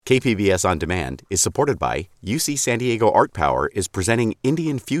KPBS On Demand is supported by UC San Diego Art Power is presenting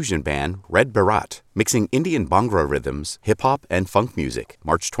Indian fusion band Red Bharat, mixing Indian Bhangra rhythms, hip-hop, and funk music,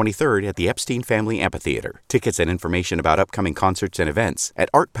 March 23rd at the Epstein Family Amphitheater. Tickets and information about upcoming concerts and events at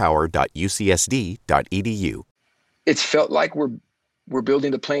artpower.ucsd.edu. It's felt like we're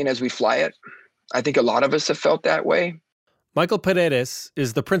building the plane as we fly it. I think a lot of us have felt that way. Michael Paredes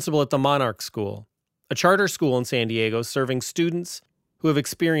is the principal at the Monarch School, a charter school in San Diego serving students who have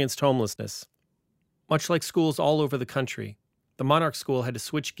experienced homelessness. Much like schools all over the country, the Monarch School had to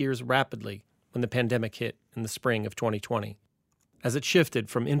switch gears rapidly when the pandemic hit in the spring of 2020, as it shifted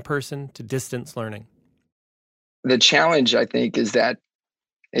from in-person to distance learning. The challenge, I think, is that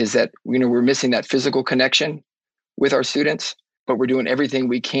we're missing that physical connection with our students, but we're doing everything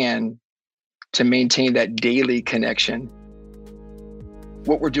we can to maintain that daily connection.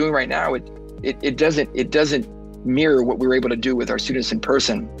 What we're doing right now, it doesn't mirror what we were able to do with our students in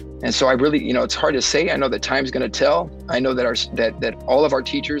person. And so I really, it's hard to say. I know that time's going to tell. I know that all of our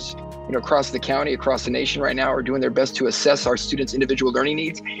teachers, across the county, across the nation right now are doing their best to assess our students' individual learning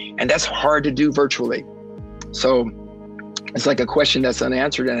needs. And that's hard to do virtually. So it's like a question that's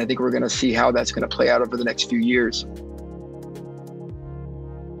unanswered. And I think we're going to see how that's going to play out over the next few years.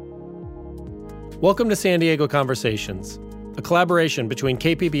 Welcome to San Diego Conversations, a collaboration between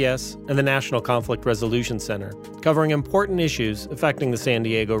KPBS and the National Conflict Resolution Center, covering important issues affecting the San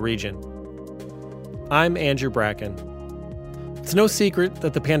Diego region. I'm Andrew Bracken. It's no secret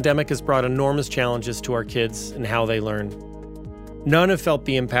that the pandemic has brought enormous challenges to our kids and how they learn. None have felt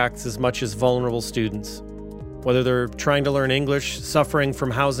the impacts as much as vulnerable students, whether they're trying to learn English, suffering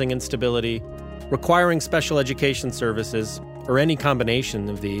from housing instability, requiring special education services, or any combination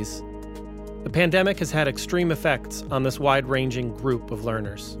of these. The pandemic has had extreme effects on this wide-ranging group of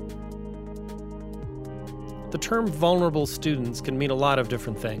learners. The term vulnerable students can mean a lot of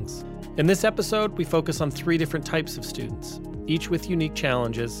different things. In this episode, we focus on 3 different types of students, each with unique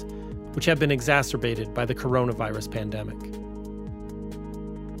challenges, which have been exacerbated by the coronavirus pandemic.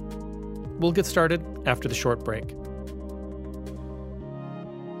 We'll get started after the short break.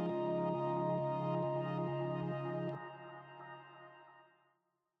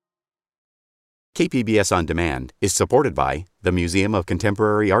 KPBS On Demand is supported by the Museum of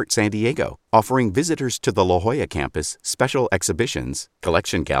Contemporary Art San Diego, offering visitors to the La Jolla campus special exhibitions,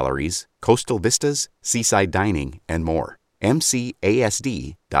 collection galleries, coastal vistas, seaside dining, and more.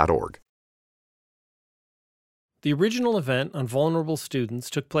 mcasd.org. The original event on vulnerable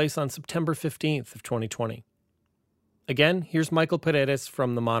students took place on September 15th of 2020. Again, here's Michael Paredes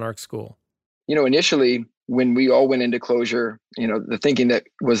from the Monarch School. Initially, when we all went into closure, the thinking that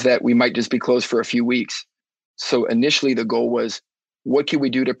we might just be closed for a few weeks. So initially the goal was, what can we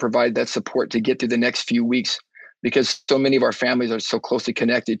do to provide that support to get through the next few weeks? Because so many of our families are so closely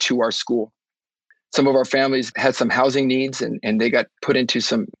connected to our school. Some of our families had some housing needs and they got put into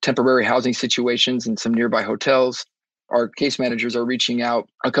some temporary housing situations in some nearby hotels. Our case managers are reaching out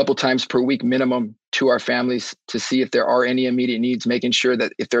a couple times per week minimum to our families to see if there are any immediate needs, making sure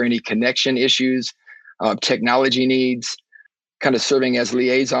that if there are any connection issues, technology needs, kind of serving as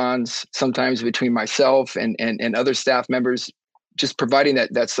liaisons, sometimes between myself and other staff members, just providing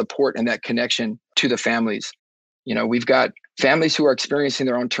that support and that connection to the families. We've got families who are experiencing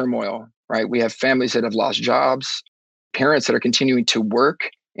their own turmoil, right? We have families that have lost jobs, parents that are continuing to work,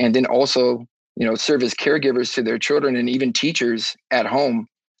 and then also, serve as caregivers to their children and even teachers at home.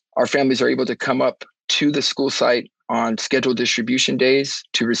 Our families are able to come up to the school site on scheduled distribution days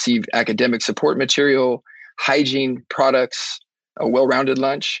to receive academic support material, hygiene products, a well-rounded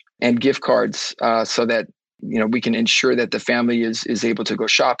lunch, and gift cards so that we can ensure that the family is able to go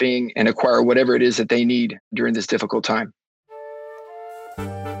shopping and acquire whatever it is that they need during this difficult time.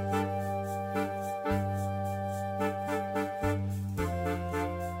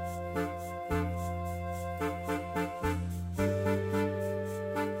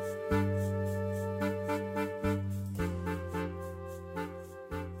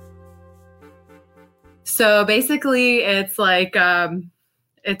 So basically, it's like,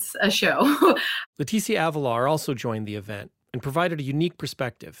 it's a show. Leticia Avalar also joined the event and provided a unique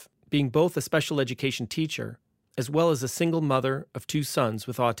perspective, being both a special education teacher as well as a single mother of 2 sons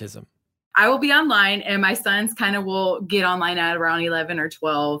with autism. I will be online, and my sons kind of will get online at around 11 or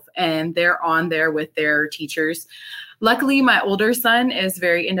 12, and they're on there with their teachers. Luckily, my older son is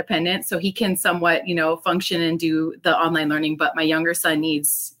very independent, so he can somewhat, function and do the online learning, but my younger son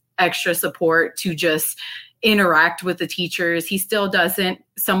needs extra support to just interact with the teachers. He still doesn't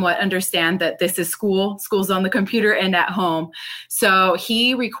somewhat understand that this is school's on the computer and at home. So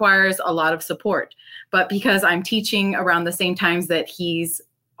he requires a lot of support. But because I'm teaching around the same times that he's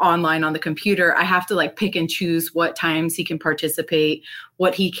online on the computer, I have to like pick and choose what times he can participate,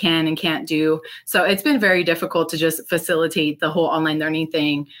 what he can and can't do. So it's been very difficult to just facilitate the whole online learning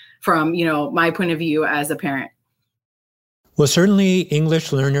thing from, my point of view as a parent. Well, certainly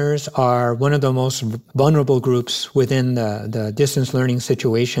English learners are one of the most vulnerable groups within the distance learning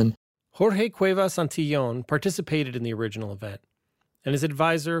situation. Jorge Cuevas Antillon participated in the original event and is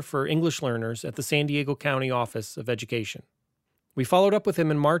advisor for English learners at the San Diego County Office of Education. We followed up with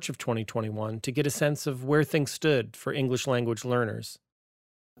him in March of 2021 to get a sense of where things stood for English language learners.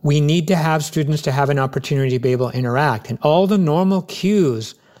 We need to have students to have an opportunity to be able to interact, and all the normal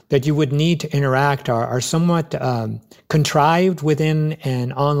cues that you would need to interact are somewhat contrived within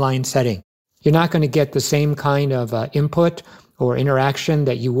an online setting. You're not going to get the same kind of input or interaction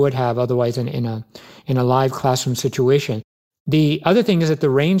that you would have otherwise in a live classroom situation. The other thing is that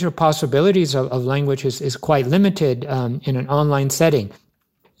the range of possibilities of language is quite limited in an online setting.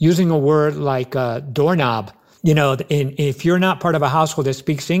 Using a word like doorknob, if you're not part of a household that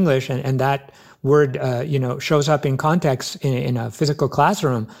speaks English and that word, shows up in context in a physical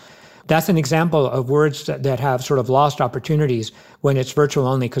classroom, that's an example of words that have sort of lost opportunities when it's virtual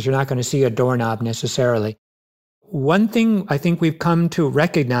only, because you're not going to see a doorknob necessarily. One thing I think we've come to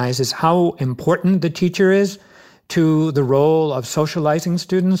recognize is how important the teacher is to the role of socializing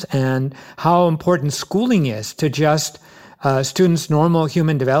students, and how important schooling is to just students' normal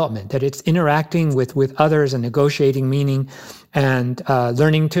human development, that it's interacting with others and negotiating meaning and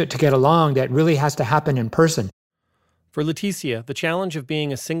learning to get along that really has to happen in person. For Leticia, the challenge of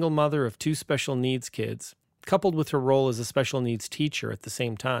being a single mother of 2 special needs kids, coupled with her role as a special needs teacher at the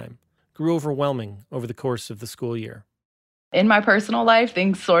same time, grew overwhelming over the course of the school year. In my personal life,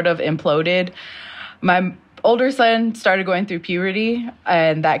 things sort of imploded. My older son started going through puberty,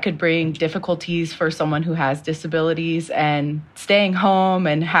 and that could bring difficulties for someone who has disabilities, and staying home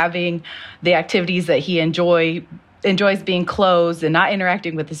and having the activities that he enjoys being closed and not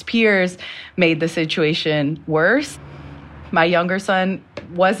interacting with his peers made the situation worse. My younger son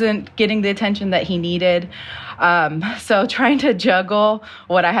wasn't getting the attention that he needed. So trying to juggle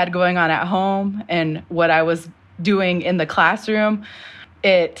what I had going on at home and what I was doing in the classroom,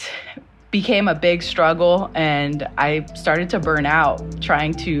 it became a big struggle, and I started to burn out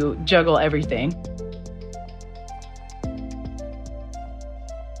trying to juggle everything.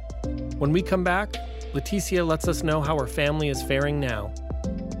 When we come back, Leticia lets us know how her family is faring now.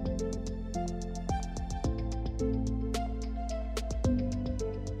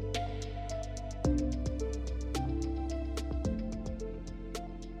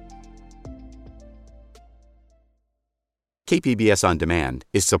 KPBS On Demand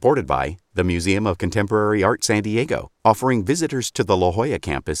is supported by the Museum of Contemporary Art San Diego, offering visitors to the La Jolla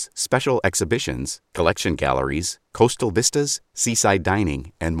campus special exhibitions, collection galleries, coastal vistas, seaside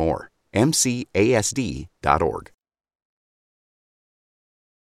dining, and more. mcasd.org.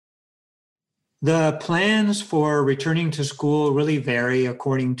 The plans for returning to school really vary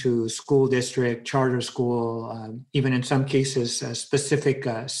according to school district, charter school, even in some cases, specific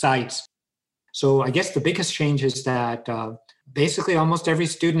sites. So I guess the biggest change is that basically almost every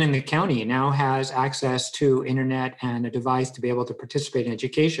student in the county now has access to internet and a device to be able to participate in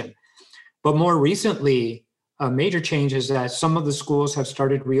education. But more recently, a major change is that some of the schools have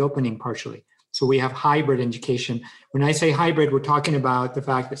started reopening partially. So we have hybrid education. When I say hybrid, we're talking about the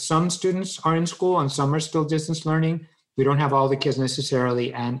fact that some students are in school and some are still distance learning. We don't have all the kids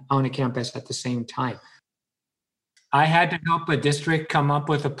necessarily and on a campus at the same time. I had to help a district come up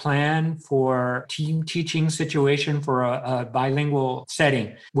with a plan for team teaching situation for a bilingual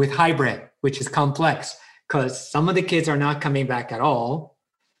setting with hybrid, which is complex because some of the kids are not coming back at all.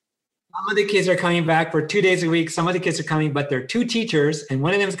 Some of the kids are coming back for 2 days a week. Some of the kids are coming, but they're 2 teachers, and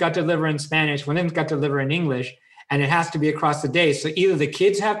one of them's got to deliver in Spanish, one of them's got to deliver in English, and it has to be across the day. So either the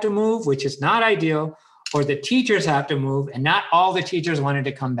kids have to move, which is not ideal, or the teachers have to move, and not all the teachers wanted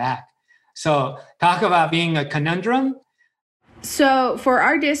to come back. So talk about being a conundrum. So for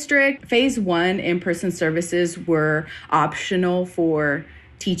our district, phase 1 in-person services were optional for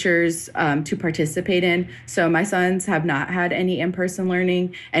teachers to participate in. So my sons have not had any in-person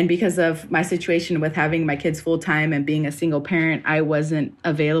learning. And because of my situation with having my kids full-time and being a single parent, I wasn't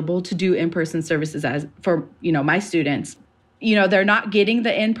available to do in-person services as for, my students. They're not getting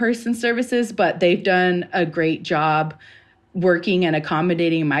the in-person services, but they've done a great job working and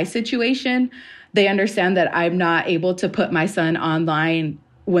accommodating my situation. They understand that I'm not able to put my son online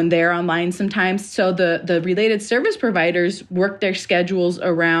when they're online sometimes. So the related service providers work their schedules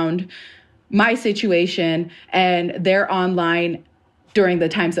around my situation, and they're online during the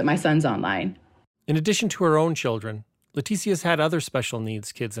times that my son's online. In addition to her own children, Leticia's had other special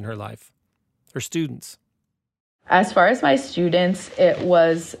needs kids in her life, her students. As far as my students, it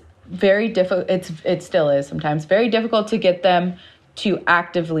was very difficult. It still is sometimes very difficult to get them to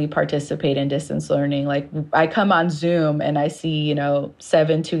actively participate in distance learning. Like, I come on Zoom and I see,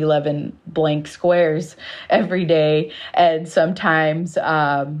 7 to 11 blank squares every day. And sometimes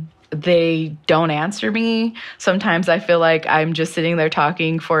they don't answer me. Sometimes I feel like I'm just sitting there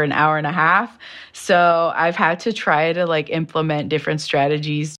talking for an hour and a half. So I've had to try to implement different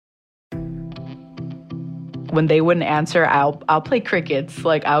strategies. When they wouldn't answer, I'll play crickets.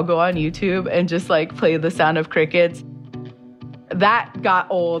 I'll go on YouTube and just play the sound of crickets. That got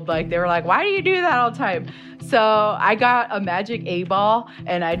old. They were like, why do you do that all the time? So I got a magic 8-ball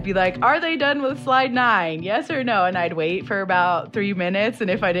and I'd be like, are they done with slide 9? Yes or no? And I'd wait for about 3 minutes. And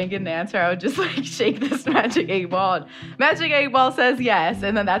if I didn't get an answer, I would just shake this magic 8-ball. Magic 8-ball says yes.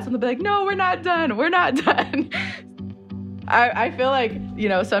 And then that's when they'll be like, no, we're not done. We're not done. I feel like,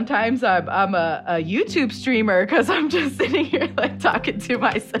 sometimes I'm a YouTube streamer because I'm just sitting here talking to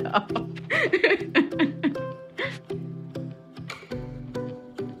myself.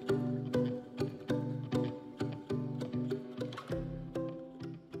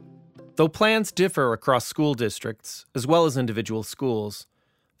 Though plans differ across school districts, as well as individual schools,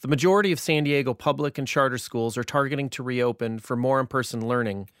 the majority of San Diego public and charter schools are targeting to reopen for more in-person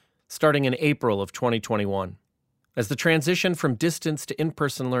learning starting in April of 2021. As the transition from distance to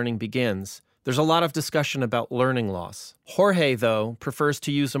in-person learning begins, there's a lot of discussion about learning loss. Jorge, though, prefers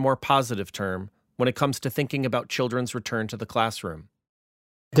to use a more positive term when it comes to thinking about children's return to the classroom.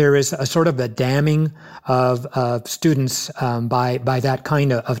 There is a sort of a damning of students by that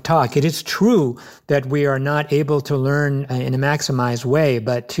kind of talk. It is true that we are not able to learn in a maximized way,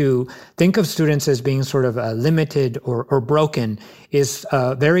 but to think of students as being sort of limited or broken is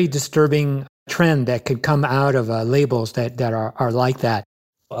a very disturbing trend that could come out of labels that are like that.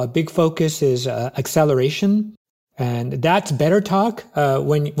 A big focus is acceleration. And that's better talk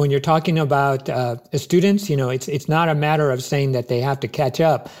when you're talking about students. It's not a matter of saying that they have to catch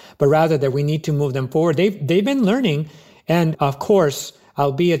up, but rather that we need to move them forward. They've been learning, and of course,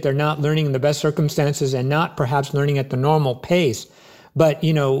 albeit they're not learning in the best circumstances and not perhaps learning at the normal pace. But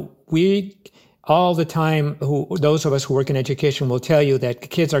we all the time, those of us who work in education will tell you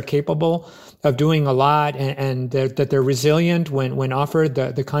that kids are capable of doing a lot, and that they're resilient when offered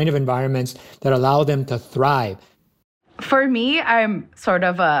the kind of environments that allow them to thrive. For me, I'm sort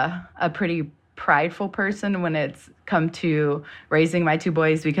of a pretty prideful person when it's come to raising my 2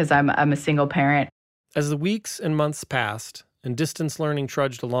 boys because I'm a single parent. As the weeks and months passed and distance learning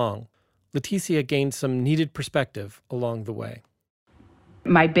trudged along, Leticia gained some needed perspective along the way.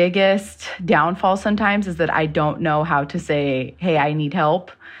 My biggest downfall sometimes is that I don't know how to say, hey, I need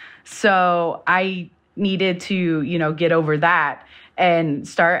help. So I needed to, get over that and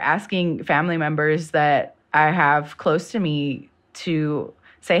start asking family members that I have close to me to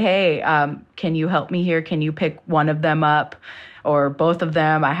say, hey, can you help me here? Can you pick one of them up or both of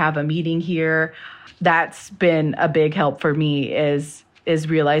them? I have a meeting here. That's been a big help for me is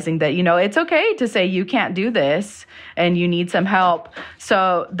realizing that, it's okay to say you can't do this and you need some help.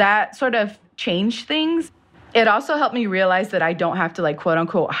 So that sort of changed things. It also helped me realize that I don't have to quote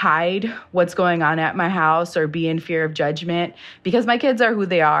unquote hide what's going on at my house or be in fear of judgment because my kids are who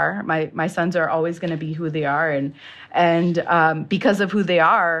they are. My sons are always going to be who they are. And because of who they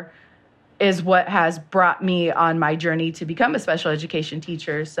are is what has brought me on my journey to become a special education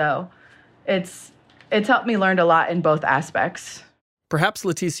teacher. So it's helped me learn a lot in both aspects. Perhaps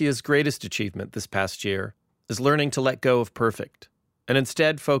Leticia's greatest achievement this past year is learning to let go of perfect and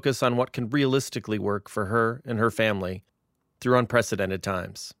instead focus on what can realistically work for her and her family through unprecedented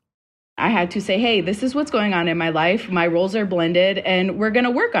times. I had to say, hey, this is what's going on in my life. My roles are blended and we're going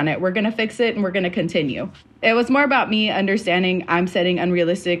to work on it. We're going to fix it and we're going to continue. It was more about me understanding I'm setting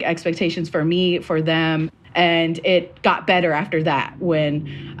unrealistic expectations for me, for them. And it got better after that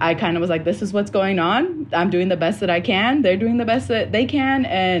when I kind of was like, this is what's going on. I'm doing the best that I can. They're doing the best that they can.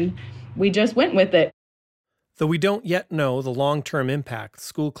 And we just went with it. Though we don't yet know the long-term impact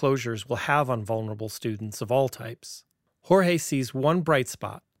school closures will have on vulnerable students of all types, Jorge sees one bright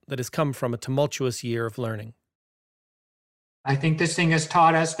spot that has come from a tumultuous year of learning. I think this thing has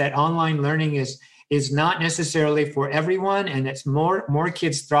taught us that online learning is not necessarily for everyone, and it's more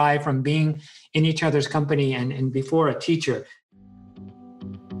kids thrive from being in each other's company and before a teacher.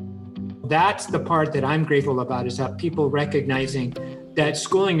 That's the part that I'm grateful about, is that people recognizing that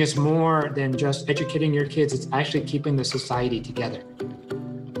schooling is more than just educating your kids. It's actually keeping the society together.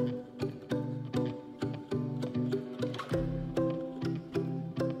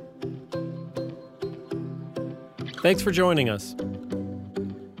 Thanks for joining us.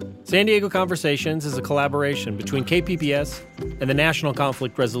 San Diego Conversations is a collaboration between KPBS and the National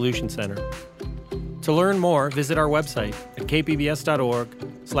Conflict Resolution Center. To learn more, visit our website at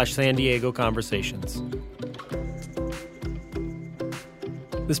kpbs.org/San Diego Conversations.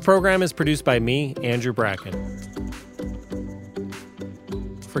 This program is produced by me, Andrew Bracken.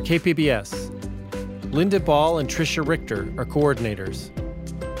 For KPBS, Linda Ball and Tricia Richter are coordinators.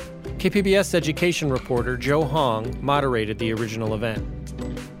 KPBS education reporter Joe Hong moderated the original event.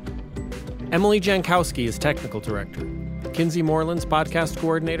 Emily Jankowski is technical director. Kinsey Moreland's podcast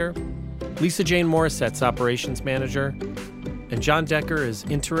coordinator. Lisa Jane Morissette's operations manager. And John Decker is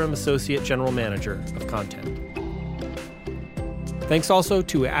interim associate general manager of content. Thanks also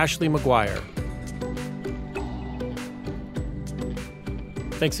to Ashley McGuire.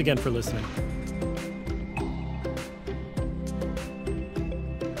 Thanks again for listening.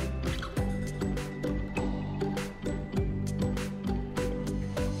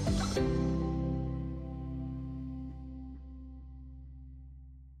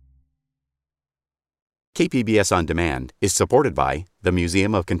 KPBS On Demand is supported by the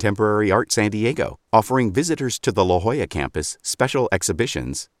Museum of Contemporary Art San Diego, offering visitors to the La Jolla campus special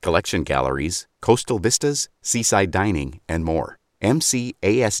exhibitions, collection galleries, coastal vistas, seaside dining, and more.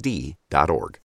 MCASD.org.